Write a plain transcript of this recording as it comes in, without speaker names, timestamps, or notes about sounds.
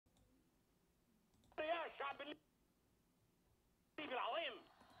الشعب الليبي العظيم.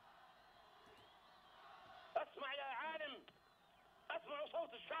 اسمع يا عالم، اسمعوا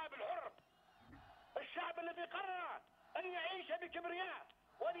صوت الشعب الحر، الشعب الذي قرر ان يعيش بكبرياء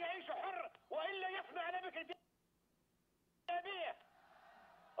وان يعيش حر والا يفنى على بكر أبيه.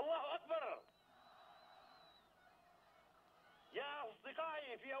 الله اكبر. يا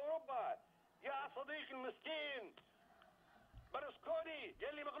اصدقائي في اوروبا، يا صديقي المسكين برسكوني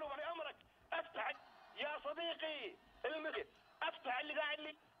يلي مغلوب على امرك، افتح يا صديقي المسكين، افتح اللي قاعد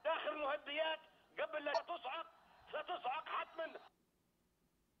لي داخل مهديات قبل لا تصعق، ستصعق حتما.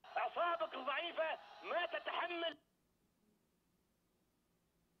 اعصابك ضعيفه ما تتحمل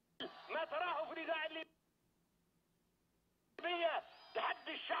ما تراه في النداء الليبيه،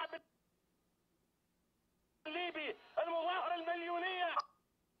 تحدي الشعب الليبي، المظاهره المليونيه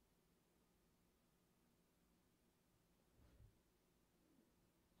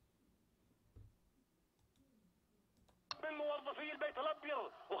من موظفي البيت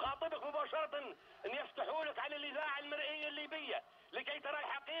الابيض، وخاطبك مباشره ان يفتحوا لك على الاذاعه المرئيه الليبيه لكي ترى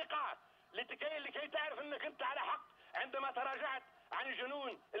الحقيقه، لكي تعرف انك انت على حق عندما تراجعت عن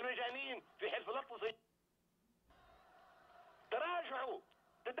الجنون المجانين في حلف الاطلسي. تراجعوا،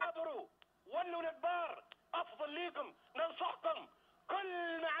 تدابروا، ولوا الادبار، افضل لكم، ننصحكم،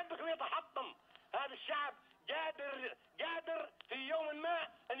 كل ما عندكم يتحطم. هذا الشعب قادر في يوم ما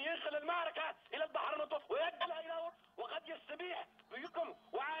ان ينقل المعركه الى البحر المتوسط ويدخلها الى، وقد يستبيح بيوتكم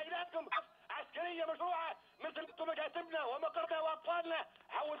وعائلاتكم عسكريه مشروعه مثل مكاتبنا ومقرنا واطفالنا،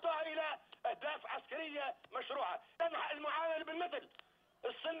 حولتوها الى اهداف عسكريه مشروعه. المعامله بالمثل،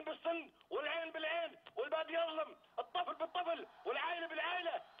 السن بالسن والعين بالعين والباب يظلم، الطفل بالطفل والعائله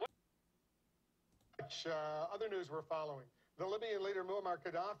بالعائله. Other news we're following. The Libyan leader Muammar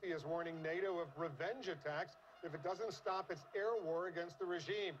Gaddafi is warning NATO of revenge attacks if it doesn't stop its air war against the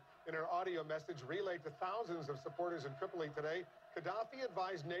regime. In an audio message relayed to thousands of supporters in Tripoli today, Gaddafi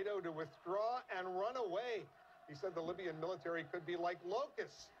advised NATO to withdraw and run away. He said the Libyan military could be like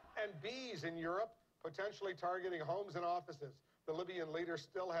locusts and bees in Europe, potentially targeting homes and offices. The Libyan leader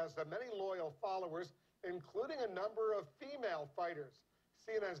still has many loyal followers, including a number of female fighters.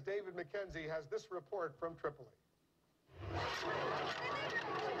 CNN's David McKenzie has this report from Tripoli.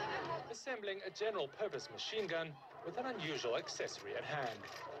 Assembling a general-purpose machine gun with an unusual accessory at hand.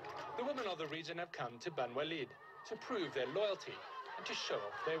 The women of the region have come to Ban Walid to prove their loyalty and to show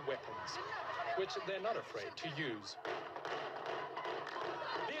off their weapons, which they're not afraid to use.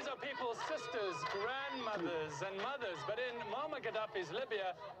 These are people's sisters, grandmothers and mothers, but in Muammar Gaddafi's Libya,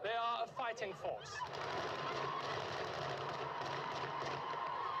 they are a fighting force.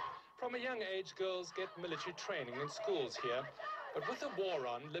 From a young age, girls get military training in schools here. But with the war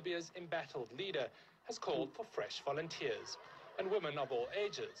on, Libya's embattled leader has called for fresh volunteers. And women of all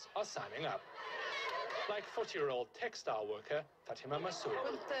ages are signing up. Like 40-year-old textile worker Fatima Massoud.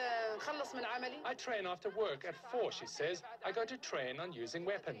 I train after work at 4, she says. I go to train on using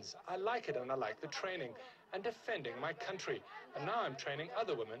weapons. I like it and I like the training and defending my country. And now I'm training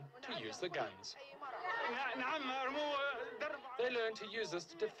other women to use the guns. They learn to use this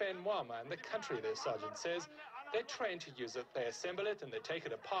to defend Muammar and the country, their sergeant says. They train to use it, they assemble it and they take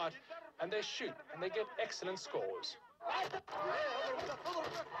it apart, and they shoot and they get excellent scores.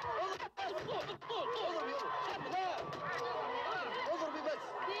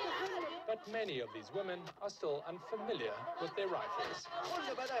 But many of these women are still unfamiliar with their rifles.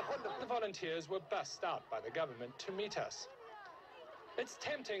 The volunteers were bussed out by the government to meet us. It's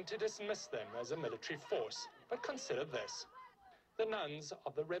tempting to dismiss them as a military force, but consider this. The nuns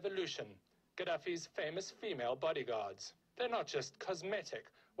of the revolution, Gaddafi's famous female bodyguards. They're not just cosmetic.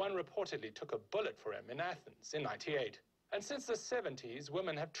 One reportedly took a bullet for him in Athens in '98. And since the 70s,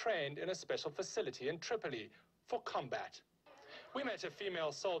 women have trained in a special facility in Tripoli for combat. We met a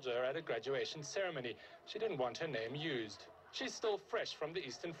female soldier at a graduation ceremony. She didn't want her name used. She's still fresh from the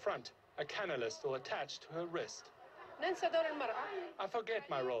Eastern Front, a cannula still attached to her wrist. I forget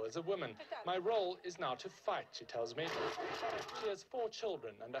my role as a woman. My role is now to fight, she tells me. She has 4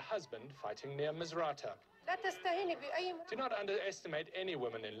 children and a husband fighting near Misrata. Do not underestimate any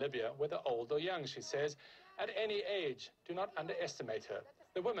woman in Libya, whether old or young, she says. At any age, do not underestimate her.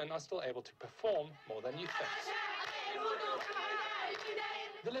 The women are still able to perform more than you think.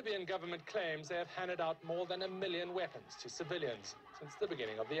 The Libyan government claims they have handed out more than 1 million weapons to civilians since the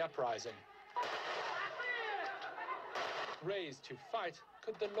beginning of the uprising. Raised to fight,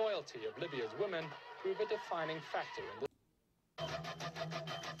 could the loyalty of Libya's women prove a defining factor in this?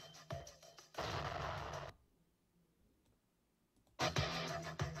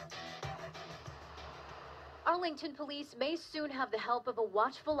 Ang Arlington police may soon have the help of a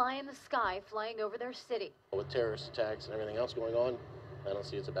watchful eye in the sky flying over their city. With terrorist attacks and everything else going on, I don't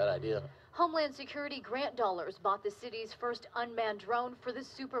see it's a bad idea. Homeland Security grant dollars bought the city's first unmanned drone for the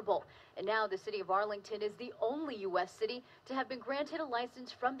Super Bowl. And now the city of Arlington is the only U.S. city to have been granted a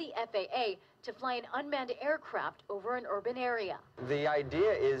license from the FAA to fly an unmanned aircraft over an urban area. The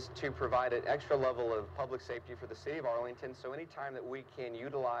idea is to provide an extra level of public safety for the city of Arlington, so anytime that we can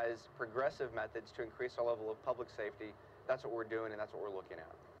utilize progressive methods to increase our level of public safety, that's what we're doing and that's what we're looking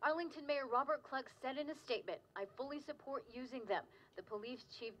at. Arlington Mayor Robert Cluck said in a statement, "I fully support using them. The police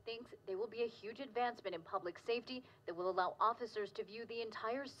chief thinks they will be a huge advancement in public safety that will allow officers to view the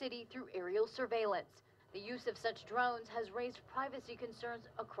entire city through aerial surveillance." The use of such drones has raised privacy concerns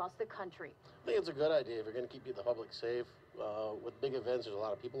across the country. I think it's a good idea if you're going to keep the public safe. With big events, there's a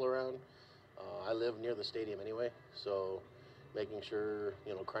lot of people around. I live near the stadium anyway, so making sure,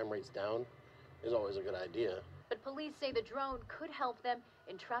 crime rate's down is always a good idea. But police say the drone could help them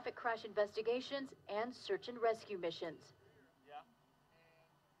in traffic crash investigations and search and rescue missions.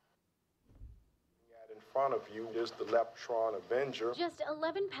 In front of you is the Leptron Avenger. Just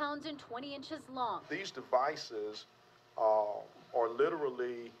 11 pounds and 20 inches long. These devices are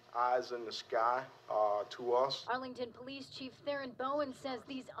literally eyes in the sky to us. Arlington Police Chief Theron Bowen says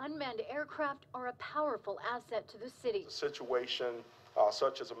these unmanned aircraft are a powerful asset to the city. A situation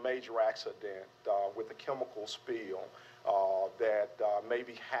such as a major accident with a chemical spill that may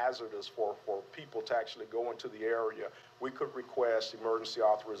be hazardous for people to actually go into the area, we could request emergency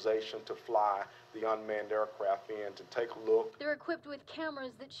authorization to fly the unmanned aircraft in to take a look. They're equipped with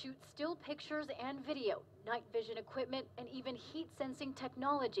cameras that shoot still pictures and video, night vision equipment, and even heat-sensing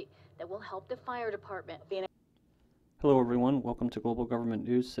technology that will help the fire department. Hello everyone, welcome to Global Government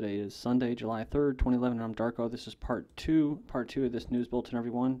News. Today is Sunday, July 3rd, 2011, and I'm Darko. This is part two of this news bulletin,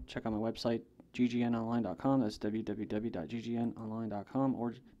 everyone. Check out my website, GGNonline.com. That's www.ggnonline.com,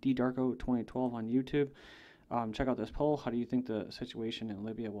 or ddarko2012 on YouTube. Check out this poll. How do you think the situation in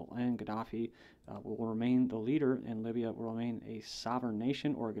Libya will end? Gaddafi will remain the leader, and Libya will remain a sovereign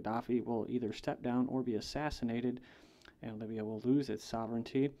nation, or Gaddafi will either step down or be assassinated, and Libya will lose its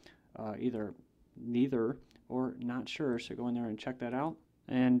sovereignty. Either neither or not sure, so go in there and check that out.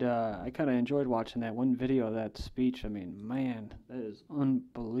 And I kind of enjoyed watching that one video of that speech. I mean, man, that is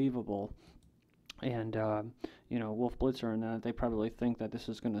unbelievable. And, Wolf Blitzer and that, they probably think that this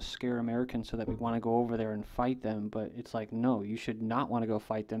is going to scare Americans so that we want to go over there and fight them. But it's like, no, you should not want to go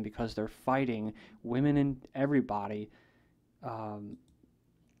fight them, because they're fighting women and everybody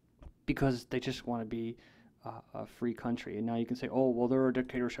because they just want to be a free country. And now you can say, oh, well, they're a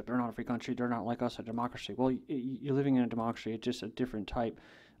dictatorship. They're not a free country. They're not like us, a democracy. Well, you're living in a democracy. It's just a different type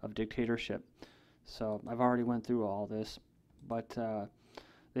of dictatorship. So I've already went through all this, but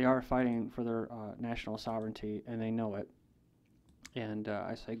they are fighting for their national sovereignty, and they know it. And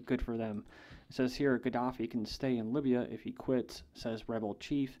I say good for them. It says here, Gaddafi can stay in Libya if he quits, says rebel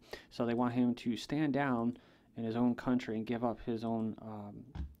chief. So they want him to stand down in his own country and give up his own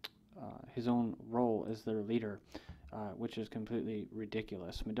role as their leader, which is completely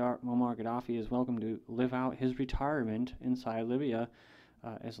ridiculous. Muammar Gaddafi is welcome to live out his retirement inside Libya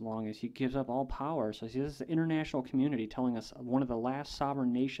as long as he gives up all power. So this is the international community telling us, one of the last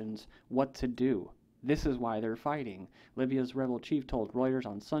sovereign nations, what to do. This is why they're fighting. Libya's rebel chief told Reuters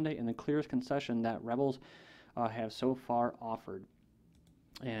on Sunday in the clearest concession that rebels have so far offered.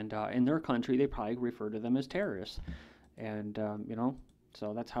 And in their country, they probably refer to them as terrorists. And,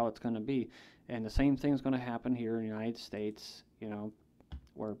 so that's how it's going to be. And the same thing's going to happen here in the United States,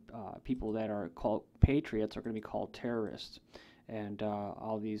 where people that are called patriots are going to be called terrorists. And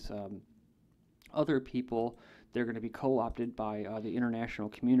all these other people, they're going to be co-opted by the international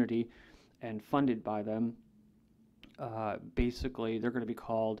community and funded by them. Basically, they're going to be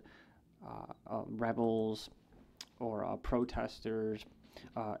called rebels or protesters,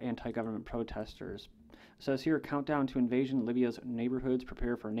 anti-government protesters. It says here, countdown to invasion, Libya's neighborhoods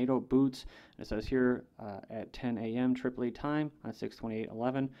prepare for NATO boots. It says here at 10 a.m. Tripoli time on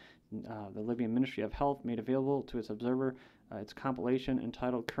 6/28/11, the Libyan Ministry of Health made available to its observer its compilation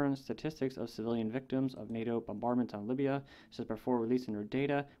entitled Current Statistics of Civilian Victims of NATO Bombardments on Libya. It says before releasing their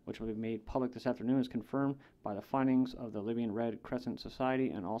data, which will be made public this afternoon, is confirmed by the findings of the Libyan Red Crescent Society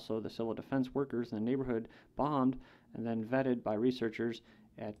and also the civil defense workers in the neighborhood bombed and then vetted by researchers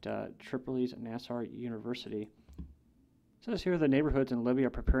at Tripoli's Nassar University. It says here the neighborhoods in Libya are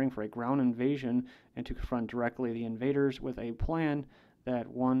preparing for a ground invasion and to confront directly the invaders with a plan that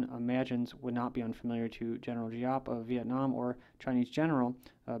one imagines would not be unfamiliar to General Giap of Vietnam or Chinese general,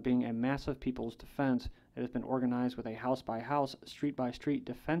 being a massive people's defense It has been organized with a house-by-house, street-by-street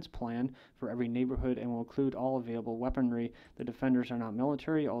defense plan for every neighborhood and will include all available weaponry. The defenders are not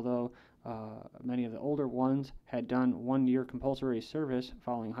military, although many of the older ones had done 1 year compulsory service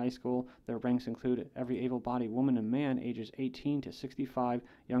following high school. Their ranks include every able-bodied woman and man ages 18 to 65,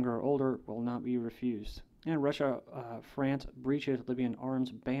 younger or older, will not be refused. And Russia, France breaches Libyan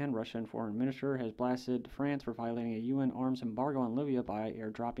arms ban. Russian foreign minister has blasted France for violating a UN arms embargo on Libya by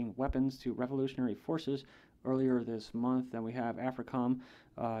airdropping weapons to revolutionary forces earlier this month. Then we have AFRICOM.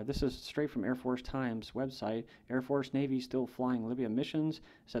 This is straight from Air Force Times website. Air Force Navy still flying Libya missions.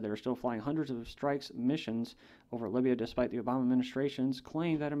 Said they were still flying hundreds of strikes missions over Libya despite the Obama administration's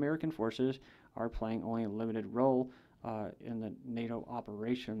claim that American forces are playing only a limited role in the NATO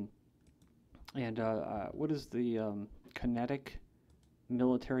operation. And what is the kinetic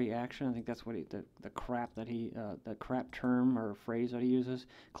military action? I think that's what the crap that the crap term or phrase that he uses.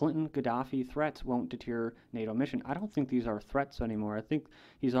 Clinton, Gaddafi threats won't deter NATO mission. I don't think these are threats anymore. I think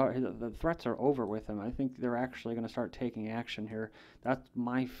the threats are over with him. I think they're actually going to start taking action here. That's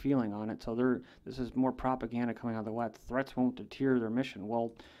my feeling on it. So this is more propaganda coming out of the West. Threats won't deter their mission.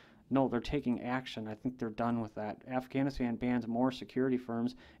 Well, no, they're taking action. I think they're done with that. Afghanistan bans more security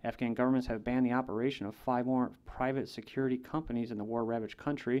firms. Afghan governments have banned the operation of 5 more private security companies in the war-ravaged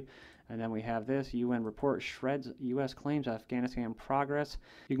country. And then we have this. UN report shreds U.S. claims Afghanistan progress.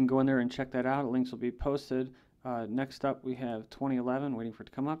 You can go in there and check that out. Links will be posted. Next up, we have 2011, waiting for it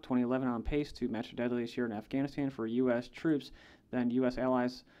to come up. 2011 on pace to match the deadliest year in Afghanistan for U.S. troops. Then U.S.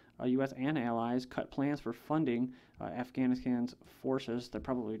 and allies cut plans for funding Afghanistan's forces. They're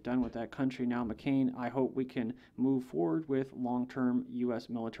probably done with that country now. McCain, I hope we can move forward with long-term U.S.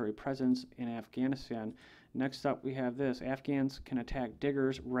 military presence in Afghanistan. Next up, we have this. Afghans can attack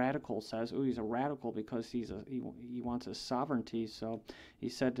diggers. Radical says, oh, he's a radical because he wants his sovereignty. So he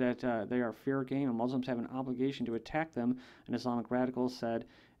said that they are fair game and Muslims have an obligation to attack them, an Islamic radical said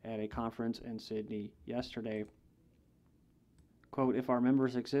at a conference in Sydney yesterday. Quote, if our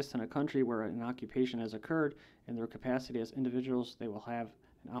members exist in a country where an occupation has occurred, in their capacity as individuals, they will have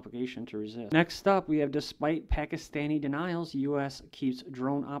an obligation to resist. Next up, we have despite Pakistani denials, U.S. keeps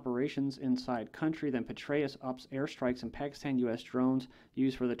drone operations inside country. Then Petraeus ups airstrikes in Pakistan. U.S. drones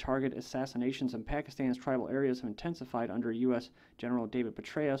used for the target assassinations in Pakistan's tribal areas have intensified under U.S. General David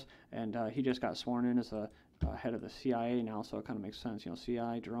Petraeus, and he just got sworn in as a head of the CIA now, so it kind of makes sense. You know,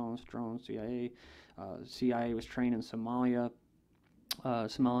 CIA, drones, CIA. CIA was trained in Somalia.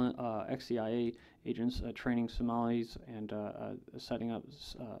 Ex-CIA agents training Somalis and setting up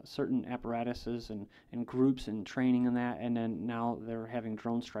certain apparatuses and groups and training in that, and then now they're having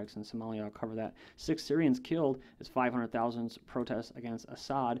drone strikes in Somalia. I'll cover that. 6 Syrians killed as 500,000 protests against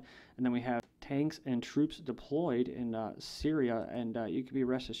Assad, and then we have tanks and troops deployed in Syria, and you can be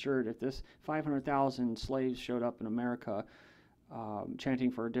rest assured if this 500,000 slaves showed up in America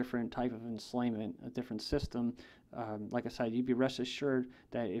chanting for a different type of enslavement, a different system, like I said, you'd be rest assured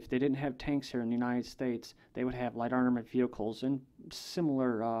that if they didn't have tanks here in the United States, they would have light armored vehicles and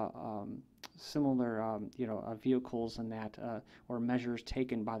similar vehicles and that, or measures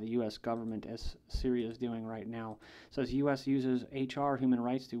taken by the U.S. government as Syria is doing right now. So as U.S. uses HR, human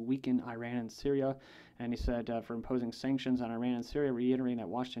rights, to weaken Iran and Syria, and he said for imposing sanctions on Iran and Syria, reiterating that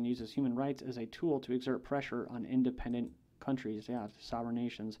Washington uses human rights as a tool to exert pressure on independent countries, sovereign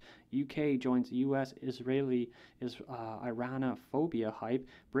nations. UK joins U.S. Iranophobia hype.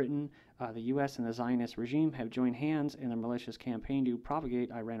 Britain, the U.S. and the Zionist regime have joined hands in a malicious campaign to propagate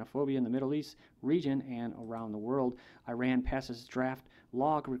Iranophobia in the Middle East region and around the world. Iran passes draft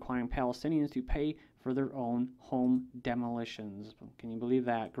law requiring Palestinians to pay for their own home demolitions. Can you believe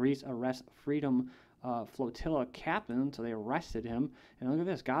that? Greece arrests Freedom Flotilla captain, so they arrested him. And look at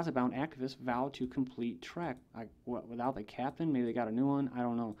this, Gaza-bound activists vow to complete trek. Without the captain, maybe they got a new one, I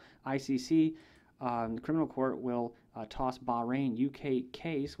don't know. ICC, the criminal court will toss Bahrain UK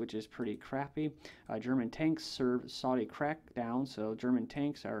case, which is pretty crappy. German tanks serve Saudi crackdown, so German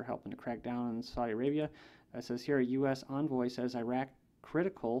tanks are helping to crack down in Saudi Arabia. It says here, U.S. envoy says Iraq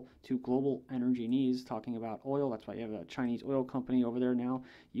critical to global energy needs, talking about oil. That's why you have a Chinese oil company over there now.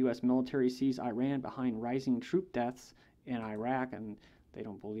 U.S. military sees Iran behind rising troop deaths in Iraq, and they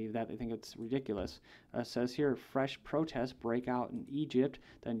don't believe that. They think it's ridiculous. Says here, fresh protests break out in Egypt.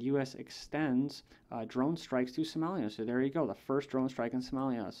 Then U.S. extends drone strikes to Somalia. So there you go, the first drone strike in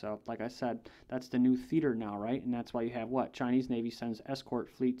Somalia. So like I said, that's the new theater now, right? And that's why you have what? Chinese Navy sends escort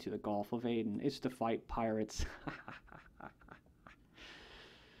fleet to the Gulf of Aden. It's to fight pirates.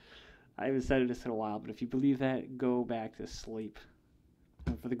 I haven't said this in a while, but if you believe that, go back to sleep.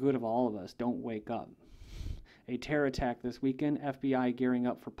 And for the good of all of us, don't wake up. A terror attack this weekend. FBI gearing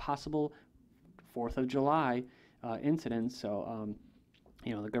up for possible 4th of July incidents. So,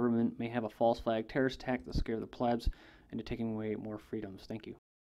 you know, the government may have a false flag terrorist attack to scare the plebs into taking away more freedoms. Thank you.